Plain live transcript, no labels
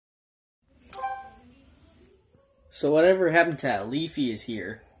So whatever happened to that Leafy is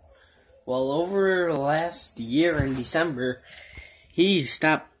here? Well, over the last year in December, he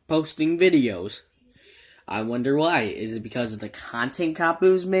stopped posting videos. I wonder why. Is it because of the content copy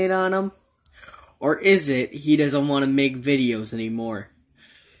was made on him? Or is it he doesn't want to make videos anymore?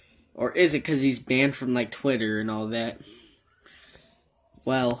 Or is it because he's banned from like Twitter and all that?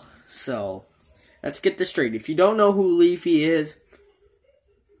 Well, so let's get this straight. If you don't know who Leafy is,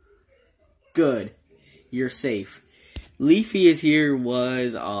 good. You're safe. leafyishere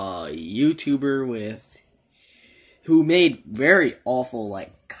was a YouTuber who made very awful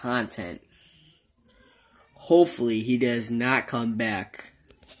content. Hopefully he does not come back,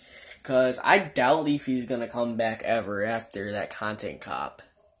 cause I doubt Leafy's gonna come back ever after that content cop.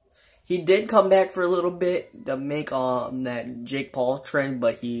 He did come back for a little bit to make that Jake Paul trend,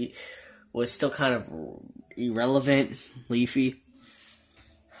 but he was still kind of irrelevant.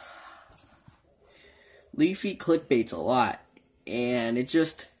 Leafy clickbaits a lot, and it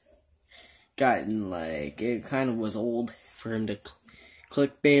just gotten it kind of was old for him to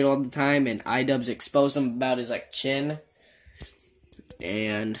clickbait all the time, and iDubbbz exposed him about his chin,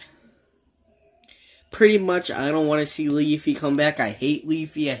 and pretty much I don't want to see Leafy come back. I hate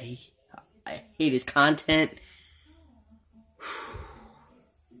Leafy. I hate his content.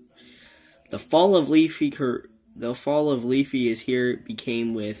 The fall of Leafyishere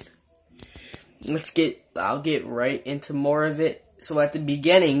became with. I'll get right into more of it. So at the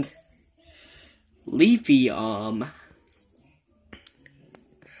beginning, Leafy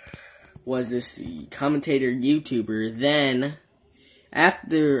was this commentator YouTuber. Then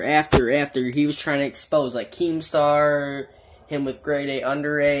after he was trying to expose Keemstar, him with Grade A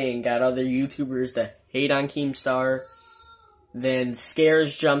Under A, and got other YouTubers to hate on Keemstar. Then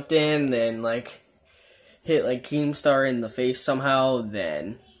Scares jumped in, then hit Keemstar in the face somehow.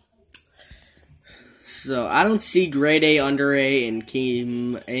 So I don't see Grade A Under A and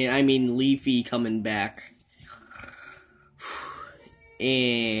Leafy coming back.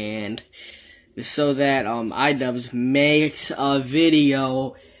 And so that iDubbbz makes a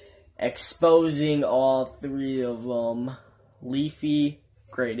video exposing all three of them: Leafy,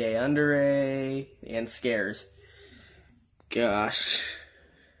 Grade A Under A, and Scares. Gosh,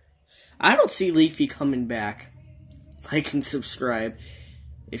 I don't see Leafy coming back. Like and subscribe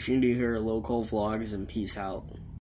if you're new here at Local Vlogs, and peace out.